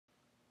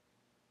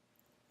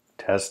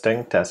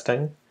Testing,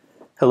 testing.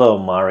 Hello,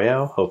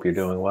 Mario. Hope you're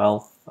doing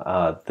well.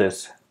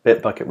 This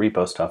Bitbucket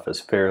repo stuff is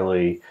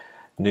fairly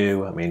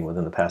new. I mean,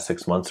 within the past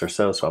 6 months or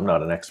so, so I'm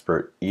not an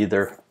expert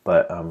either,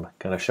 but I'm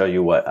going to show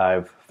you what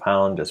I've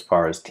found as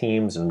far as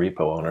teams and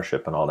repo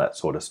ownership and all that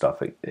sort of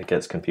stuff. It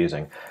gets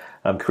confusing.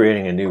 I'm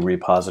creating a new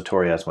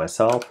repository as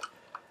myself.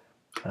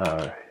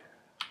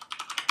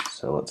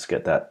 So let's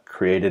get that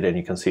created, and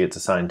you can see it's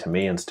assigned to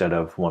me instead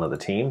of one of the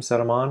teams that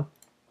I'm on.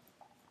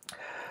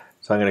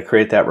 So I'm going to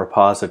create that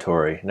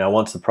repository. Now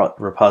once the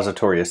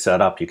repository is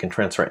set up, you can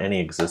transfer any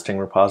existing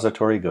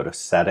repository. Go to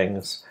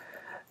Settings,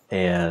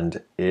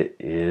 and it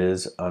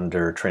is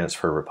under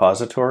Transfer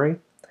Repository.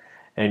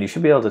 And you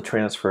should be able to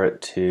transfer it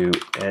to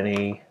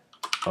any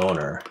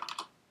owner.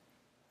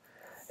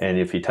 And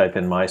if you type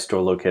in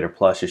MySLP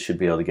Plus, you should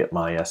be able to get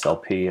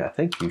MySLP. I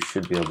think you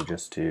should be able to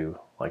just do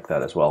like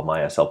that as well.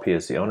 MySLP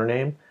is the owner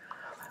name.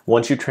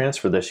 Once you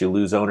transfer this, you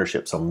lose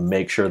ownership, so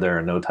make sure there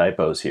are no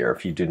typos here.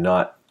 If you do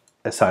not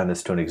assign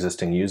this to an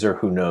existing user,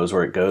 who knows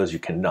where it goes, you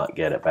cannot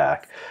get it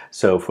back.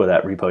 So for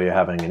that repo you're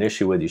having an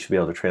issue with, you should be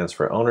able to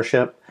transfer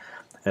ownership,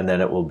 and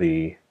then it will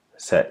be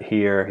set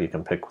here. You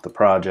can pick the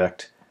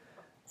project,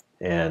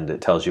 and it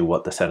tells you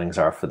what the settings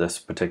are for this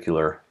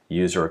particular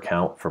user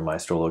account for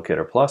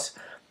MySLP Plus,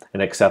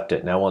 and accept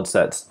it. Now once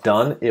that's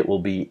done, it will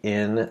be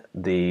in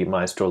the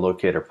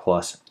MySLP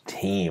Plus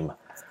team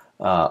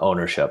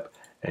ownership,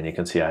 and you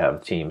can see I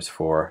have teams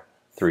for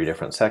 3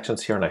 different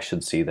sections here, and I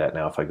should see that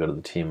now if I go to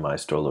the team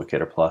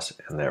MySLP Plus,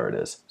 and there it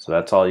is. So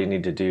that's all you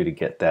need to do to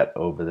get that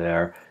over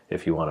there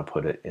if you want to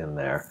put it in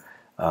there.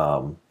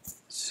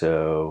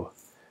 So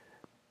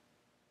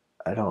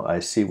I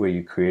see where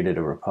you created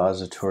a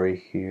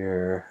repository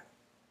here.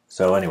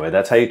 So anyway,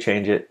 that's how you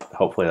change it.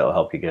 Hopefully that'll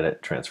help you get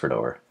it transferred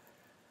over.